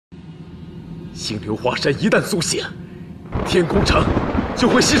星流花山一旦苏醒，天空城就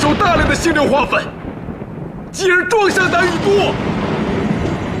会吸收大量的星流花粉，继而撞向南雨都。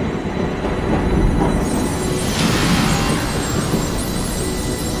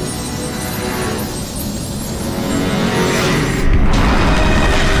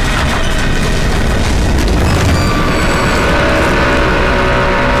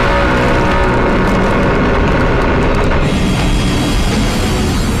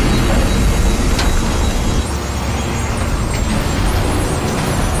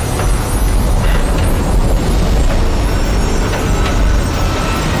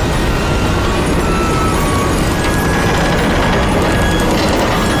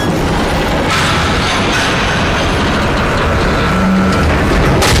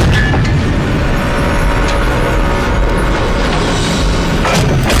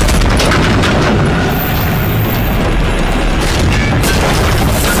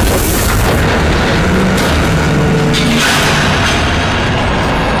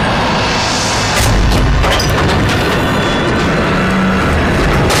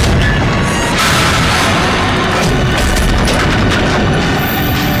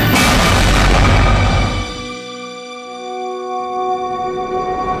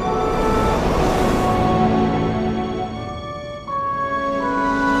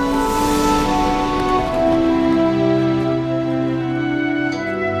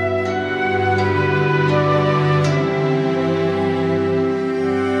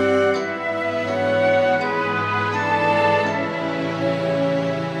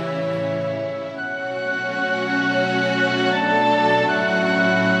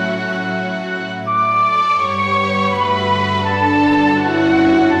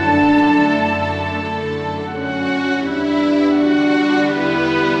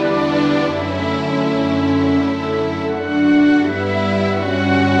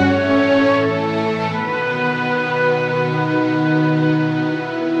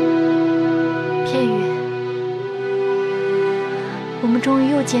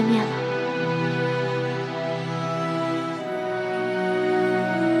 见面了。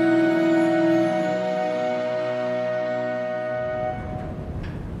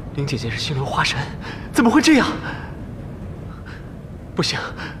林姐姐是星流花神，怎么会这样？不行，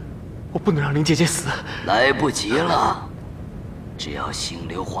我不能让林姐姐死。来不及了，只要星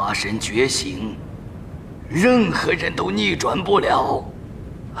流花神觉醒，任何人都逆转不了。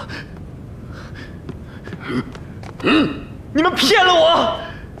你们骗了我！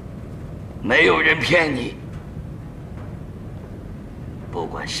没有人骗你。不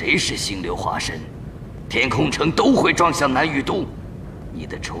管谁是星流花神，天空城都会撞向南雨都。你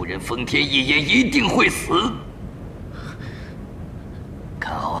的仇人丰田一也一定会死。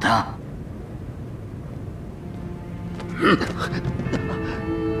看好他。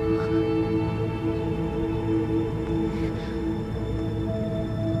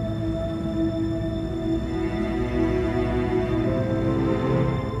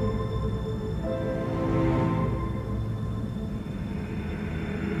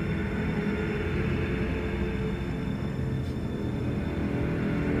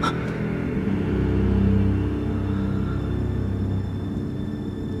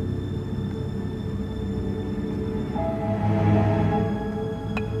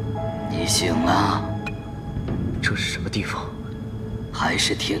你醒了？这是什么地方？还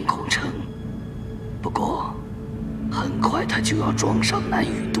是天空城，不过很快他就要撞上南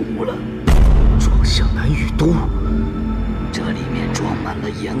雨都了。撞向南雨都？这里面装满了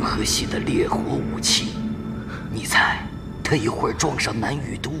炎河系的烈火武器，你猜，他一会儿撞上南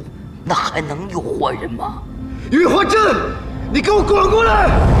雨都，那还能有活人吗？雨火阵，你给我滚过来！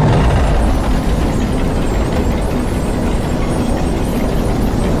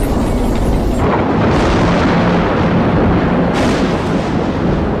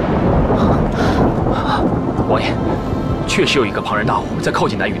王爷，确实有一个庞然大物在靠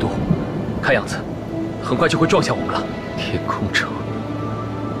近南雨都，看样子很快就会撞向我们了。天空城，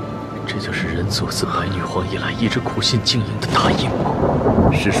这就是人族自白女皇以来一直苦心经营的大阴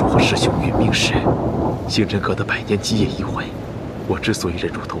谋。师叔和师兄殒命时，星辰阁的100年基业一毁。我之所以忍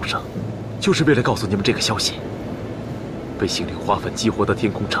辱偷生，就是为了告诉你们这个消息。被星灵花粉激活的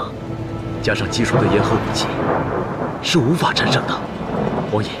天空城，加上技术的炎河武器，是无法战胜的。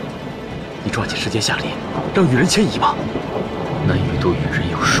王爷，你抓紧时间下令，让羽人迁移吧。南雨都羽人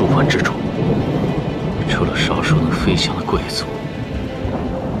有数万之众，除了少数能飞翔的贵族，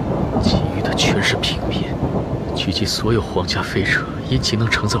其余的全是平民。聚集所有皇家飞车，一起能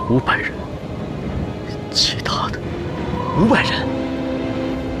承载500人，其他的500人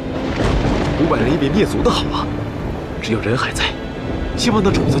，500人也比灭族的好啊！只要人还在，希望那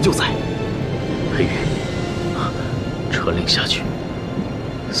种子就在。裴宇，传令下去，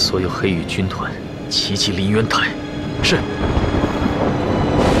所有黑羽军团齐集林渊台。是。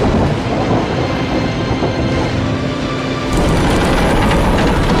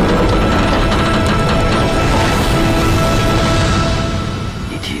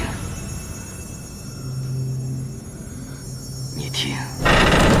你听，你听，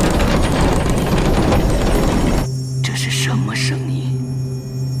这是什么声音？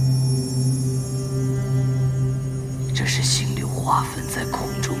这是星流花粉在空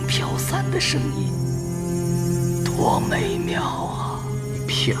中飘散的声音，多美妙啊！你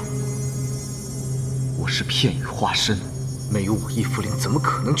骗我！我是片羽化身，没有我翼符灵怎么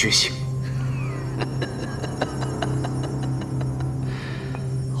可能觉醒？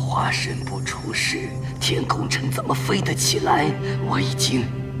化身不出世，天空城怎么飞得起来？我已经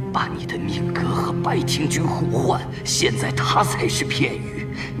把你的命格和白庭君互换，现在他才是片羽，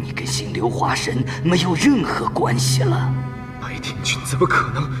你跟星流化身没有任何关系了。白庭君怎么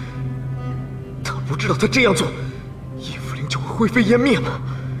可能？他不知道他这样做，翼符灵就会灰飞烟灭吗？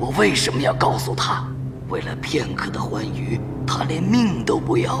我为什么要告诉他？为了片刻的欢愉，他连命都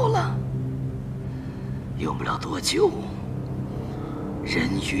不要了。用不了多久，人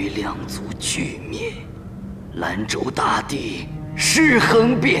鱼两族俱灭，兰州大地尸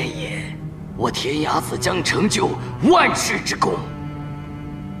横遍野，我天涯子将成就万世之功。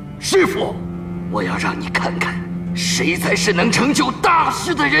师父，我要让你看看，谁才是能成就大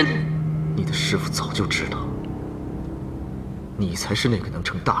事的人。你的师父早就知道，你才是那个能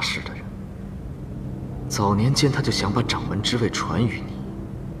成大事的人。早年间他就想把掌门之位传于你，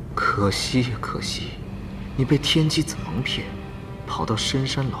可惜呀可惜，你被天机子蒙骗，跑到深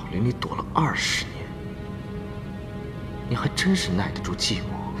山老林里躲了20年。你还真是耐得住寂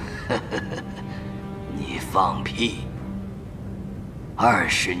寞。你放屁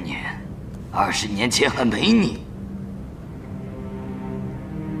！20年，20年前还没你。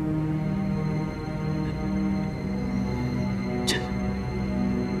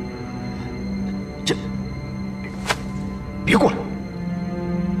别过来！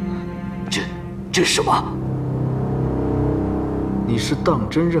这是什么？你是当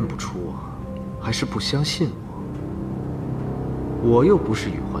真认不出我，还是不相信我？我又不是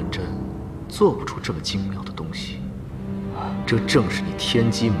羽环针，做不出这么精妙的东西。这正是你天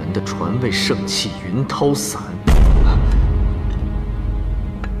机门的传位圣器云涛伞。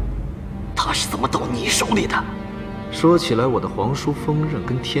它是怎么到你手里的？说起来，我的皇叔锋刃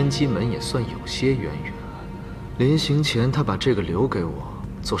跟天机门也算有些渊源。临行前，他把这个留给我，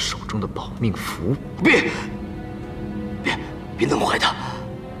做手中的保命符。别弄坏它！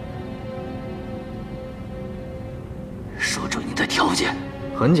说出你的条件。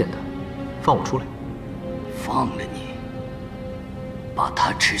很简单，放我出来。放了你，把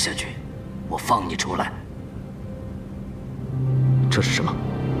它吃下去，我放你出来。这是什么？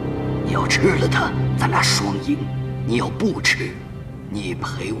你要吃了它，咱俩双赢；你要不吃，你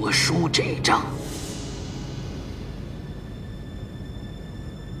陪我输这仗。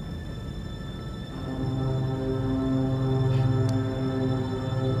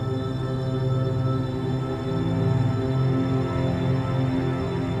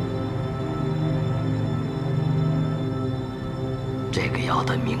这个药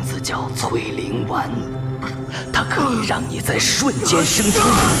的名字叫淬灵丸，它可以让你在瞬间升天。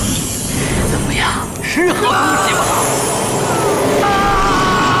怎么样，是好东西吧？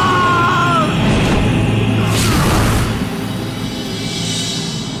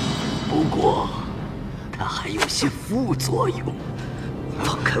不过，它还有些副作用。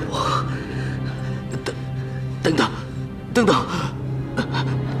放开我！等等！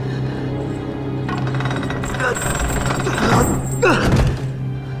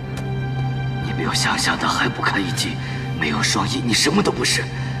你比我想象的还不堪一击，没有双翼，你什么都不是。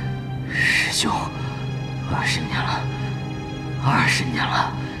师兄，20年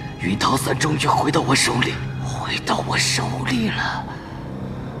了，云涛伞终于回到我手里了。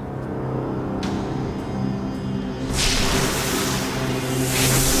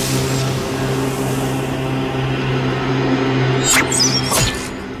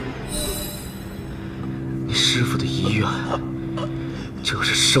你师父的遗愿，就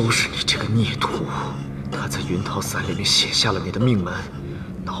是收拾你这个孽徒。他在云涛伞里面写下了你的命门，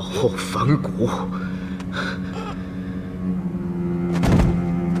脑后反骨。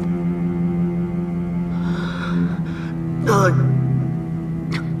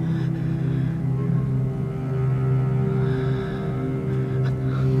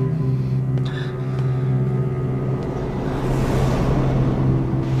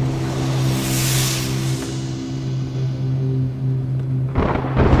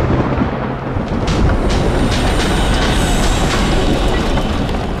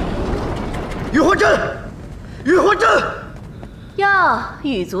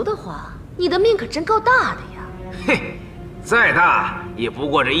羽族的话，你的命可真够大的呀！嘿，再大也不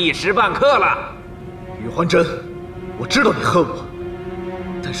过这一时半刻了。宇环真，我知道你恨我，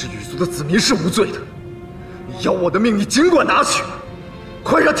但是羽族的子民是无罪的。你要我的命，你尽管拿去，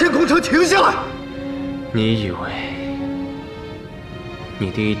快让天空城停下来！你以为你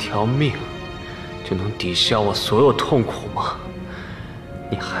的一条命就能抵消我所有痛苦吗？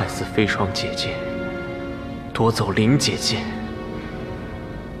你害死飞霜姐姐，夺走灵姐姐，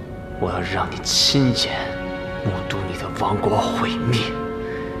我要让你亲眼目睹你的王国毁灭，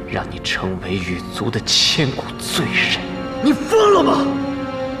让你成为羽族的千古罪人。你疯了吗？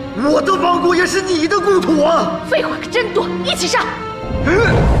我的王国也是你的故土啊！废话可真多，一起上！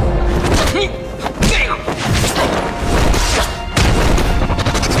你这个。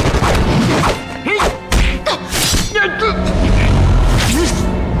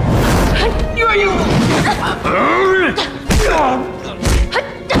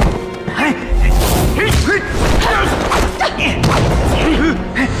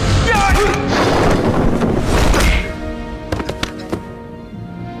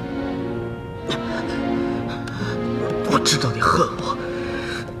我知道你恨我，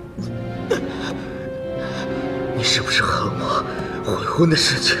你是不是恨我悔婚的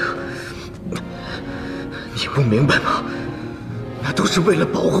事情？你不明白吗？那都是为了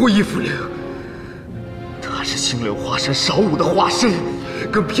保护义父灵。他是星流华山少武的化身，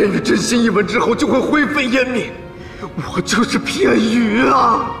跟偏羽真心一吻之后就会灰飞烟灭。我就是偏羽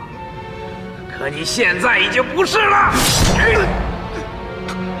啊！可你现在已经不是了。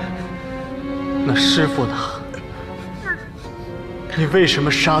那师傅呢？你为什么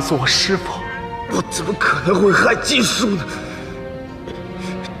杀死我师傅？我怎么可能会害姬叔呢？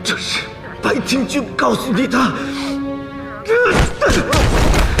这是白庭君告诉你的。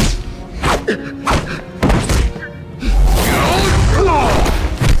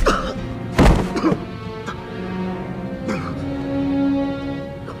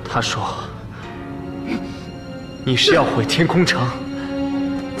他说：“你是要毁天空城，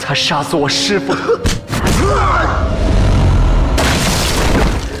才杀死我师傅的。”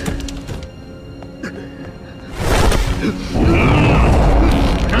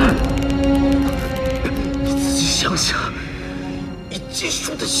你仔细想想，以姬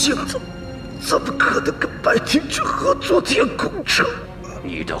叔的性子，怎么可能跟白庭君合作天空城？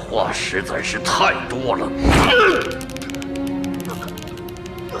你的话实在是太多了。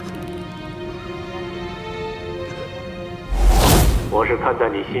我是看在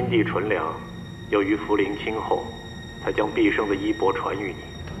你心地纯良，又于福临亲厚，才将毕生的衣钵传于你。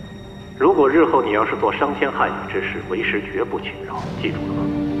如果日后你要是做伤天害理之事，为师绝不轻饶，记住了吗？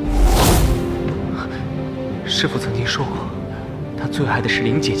师父曾经说过，他最爱的是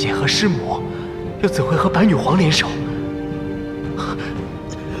灵姐姐和师母，又怎会和白女皇联手？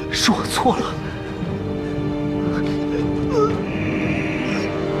是我错了。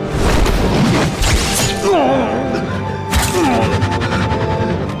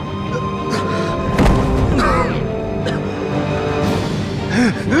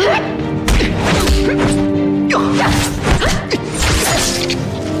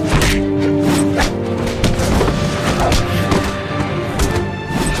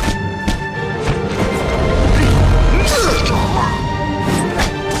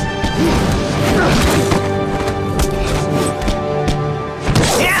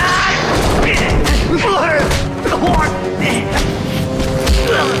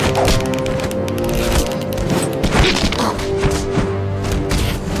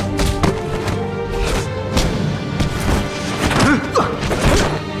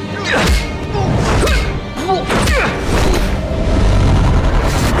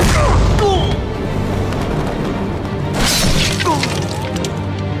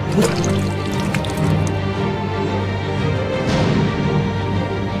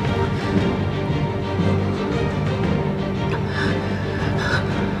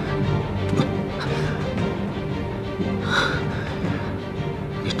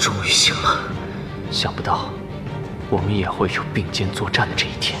想不到，我们也会有并肩作战的这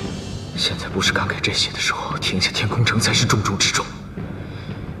一天。现在不是感慨这些的时候，停下天空城才是重中之重。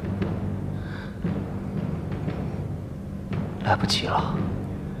来不及了，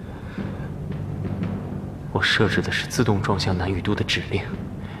我设置的是自动撞向南羽都的指令，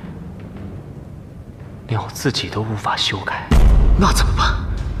连我自己都无法修改。那怎么办？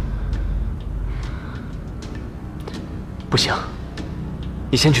不行，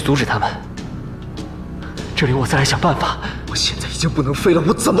你先去阻止他们。这里我再来想办法。我现在已经不能飞了，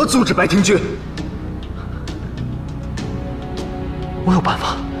我怎么阻止白庭君？我有办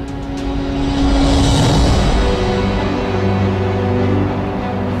法。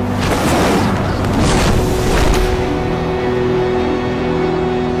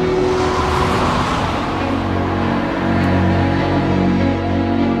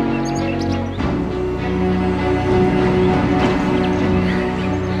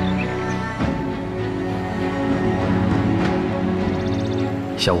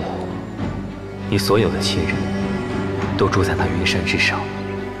小五，你所有的亲人都住在那云山之上，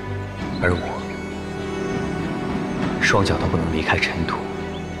而我双脚都不能离开尘土，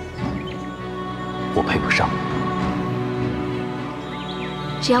我配不上。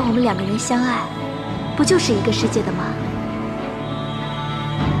只要我们2个人相爱，不就是一个世界的吗？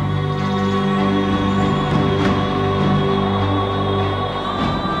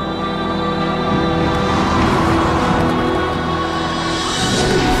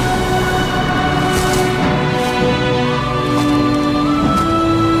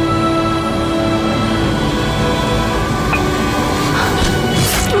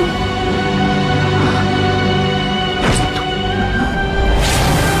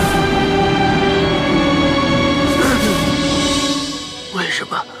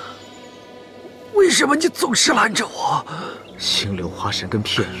为什么你总是拦着我？星流花神跟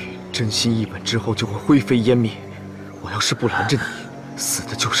片羽真心一吻之后就会灰飞烟灭，我要是不拦着你，死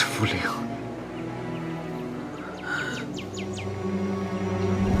的就是茯苓。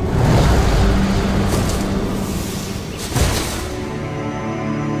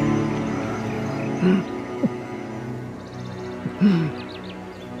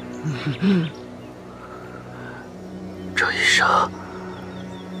这一生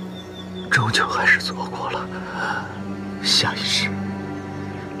终究还是错过了。下一世，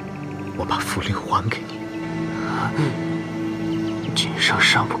我把茯苓还给你。今生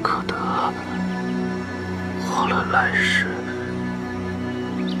尚不可得，忘了来世。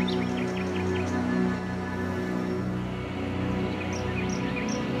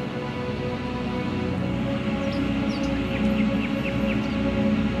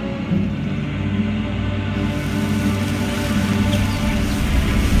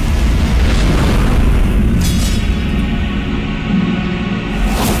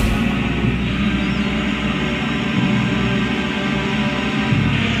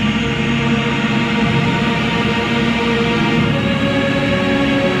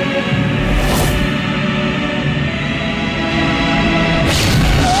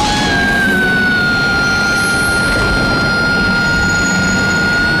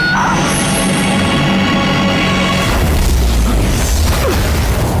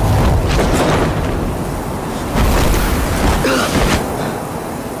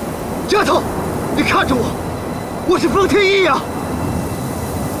丫头，你看着我，我是风天翼呀！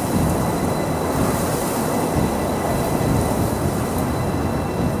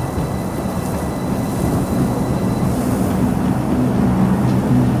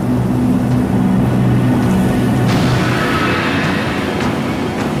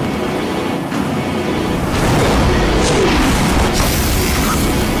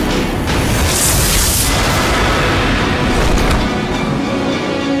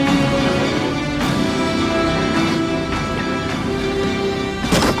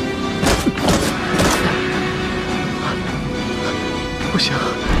不行，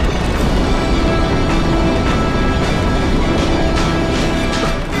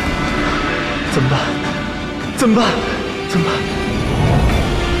怎么办？怎么办？怎么办？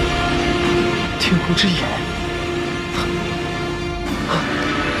天空之眼，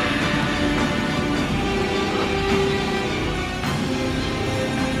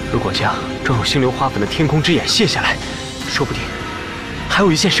如果将装有星流花粉的天空之眼卸下来，说不定还有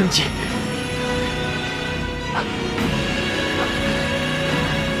一线生机。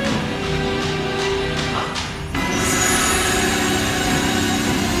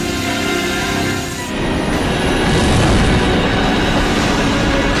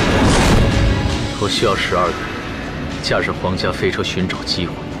我需要12个人，驾驶皇家飞车寻找机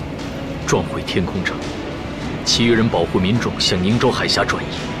会，撞毁天空城；其余人保护民众向宁州海峡转移。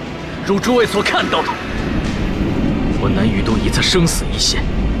如诸位所看到的，我南雨都已在生死一线，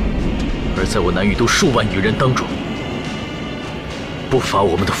而在我南雨都数万余人当中，不乏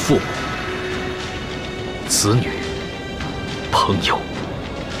我们的父母、子女、朋友，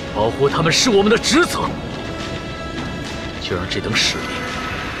保护他们是我们的职责。就让这等使命。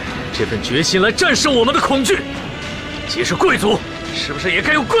这份决心来战胜我们的恐惧。既是贵族，是不是也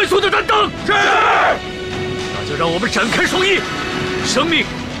该有贵族的担当？是。那就让我们展开双翼，生命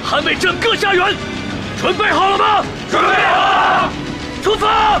捍卫整个家园。准备好了吗？准备好了。出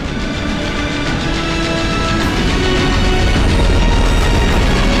发！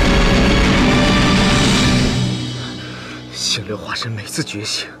星流化身每次觉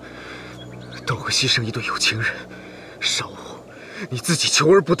醒，都会牺牲一对有情人。少武，你自己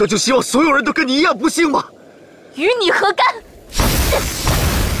求而不得，就希望所有人都跟你一样不幸吗？与你何干？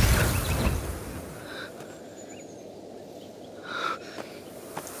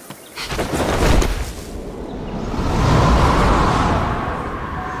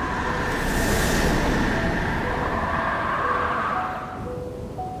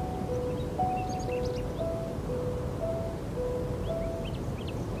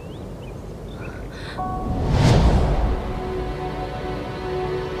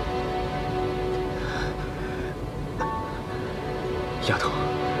丫头，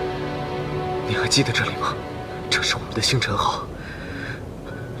你还记得这里吗？这是我们的星辰号，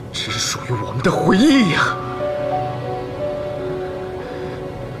只属于我们的回忆呀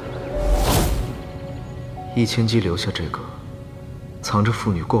！1000姬留下这个藏着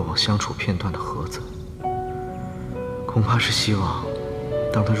父女过往相处片段的盒子，恐怕是希望，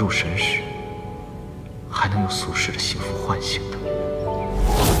当他入神时，还能用俗世的幸福唤醒他。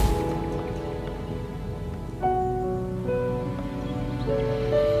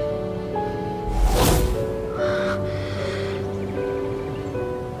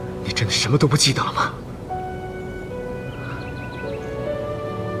你真的什么都不记得了吗？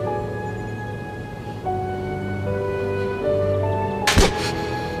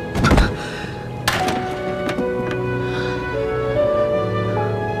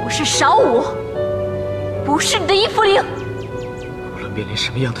是少武，不是你的依附灵。无论面临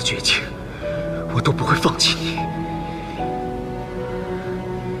什么样的绝境，我都不会放弃你。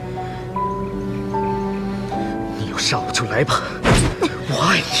你要杀我就来吧，我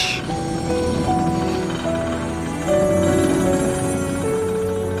爱你。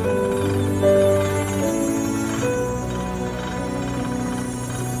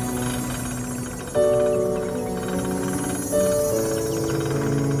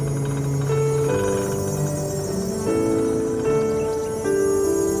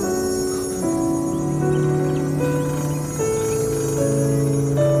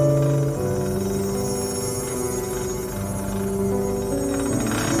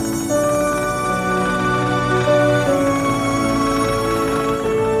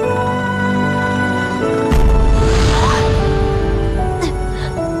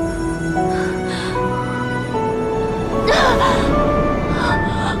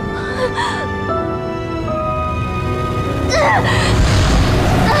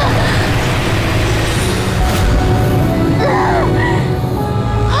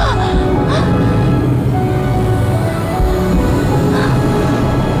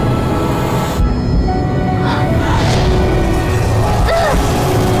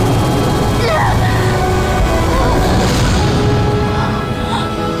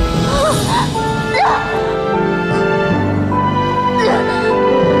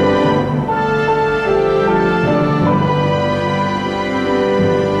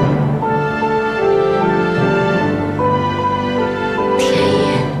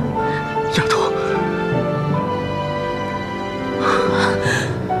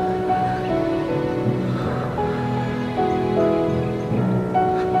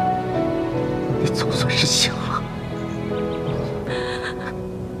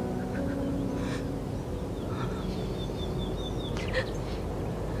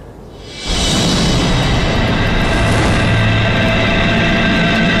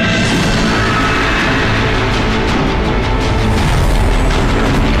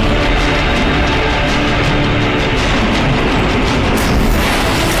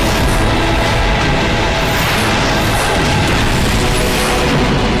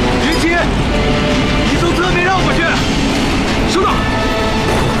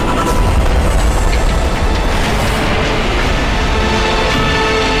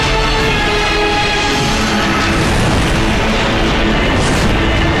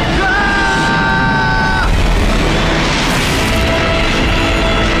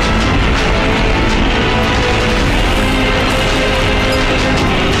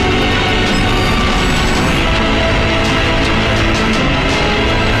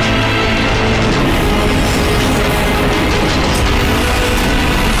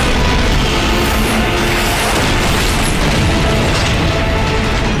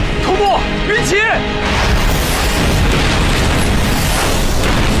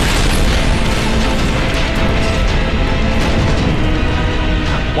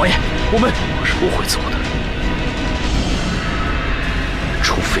我是不会走的，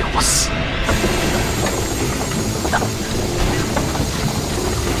除非我死。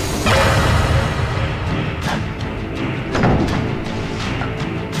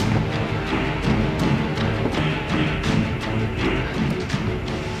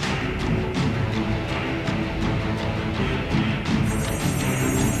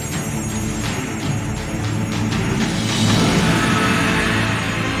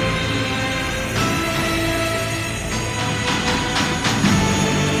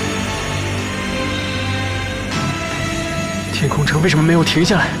天空城为什么没有停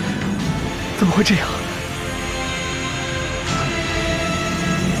下来？怎么会这样？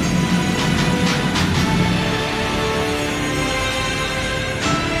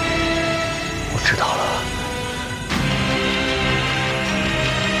我知道了。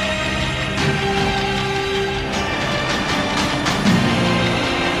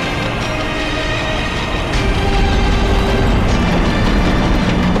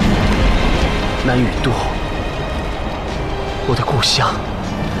南雨都，我的故乡，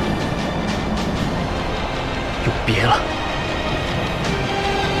永别了。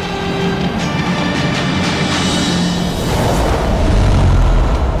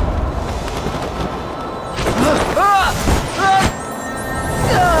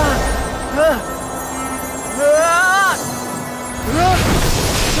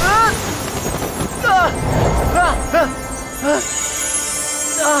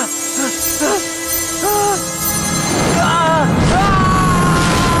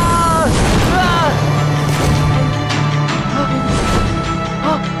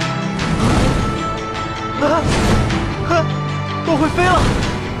我会飞了！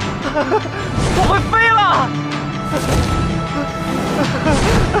我会飞了！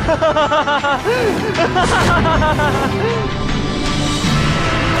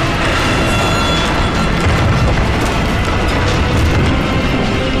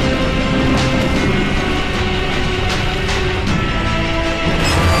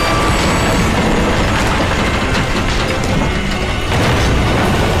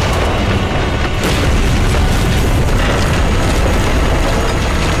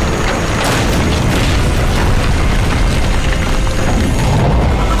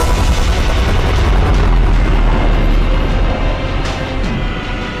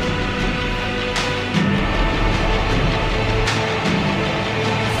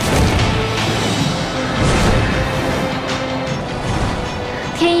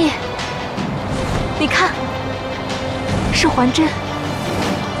天意，你看，是环真，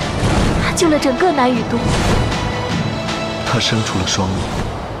他救了整个南雨都。他生出了双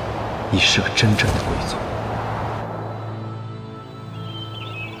翼，已是个真正的贵族。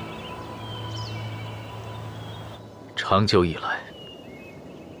长久以来，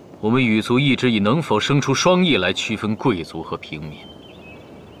我们羽族一直以能否生出双翼来区分贵族和平民。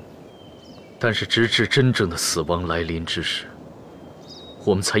但是，直至真正的死亡来临之时，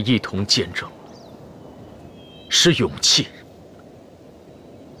我们才一同见证，是勇气，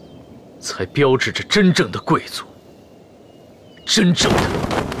才标志着真正的贵族，真正的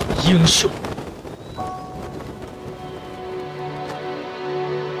英雄。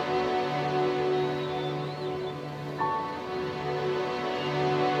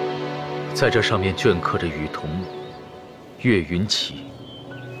在这上面镌刻着雨桐、岳云奇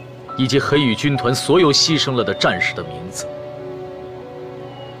以及黑羽军团所有牺牲了的战士的名字。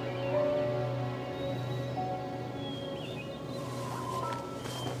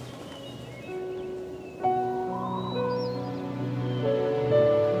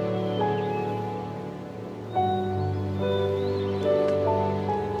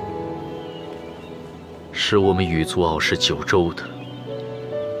是我们羽族傲视九州的，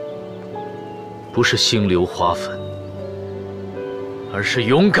不是星流花粉，而是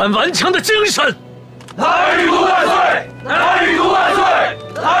勇敢顽强的精神。南雨都万岁！南雨都万岁！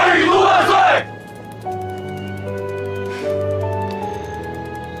南雨都万岁！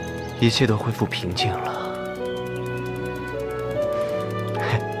一切都恢复平静了，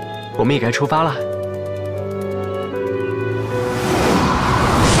我们也该出发了。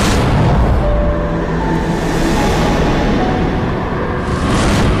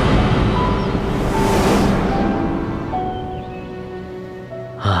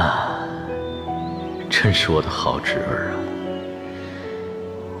真是我的好侄儿啊！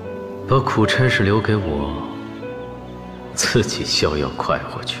把苦差事留给我，自己逍遥快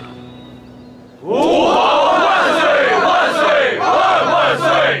活去了。吾皇万岁！万岁！万万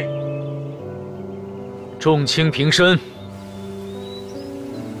岁！众卿平身。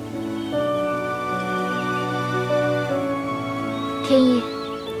天意，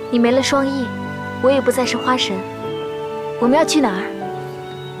你没了双翼，我也不再是花神。我们要去哪儿？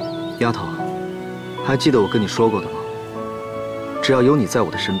丫头。还记得我跟你说过的吗？只要有你在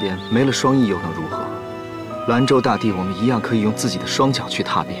我的身边，没了双翼又能如何？兰州大地，我们一样可以用自己的双脚去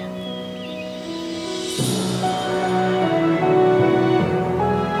踏遍。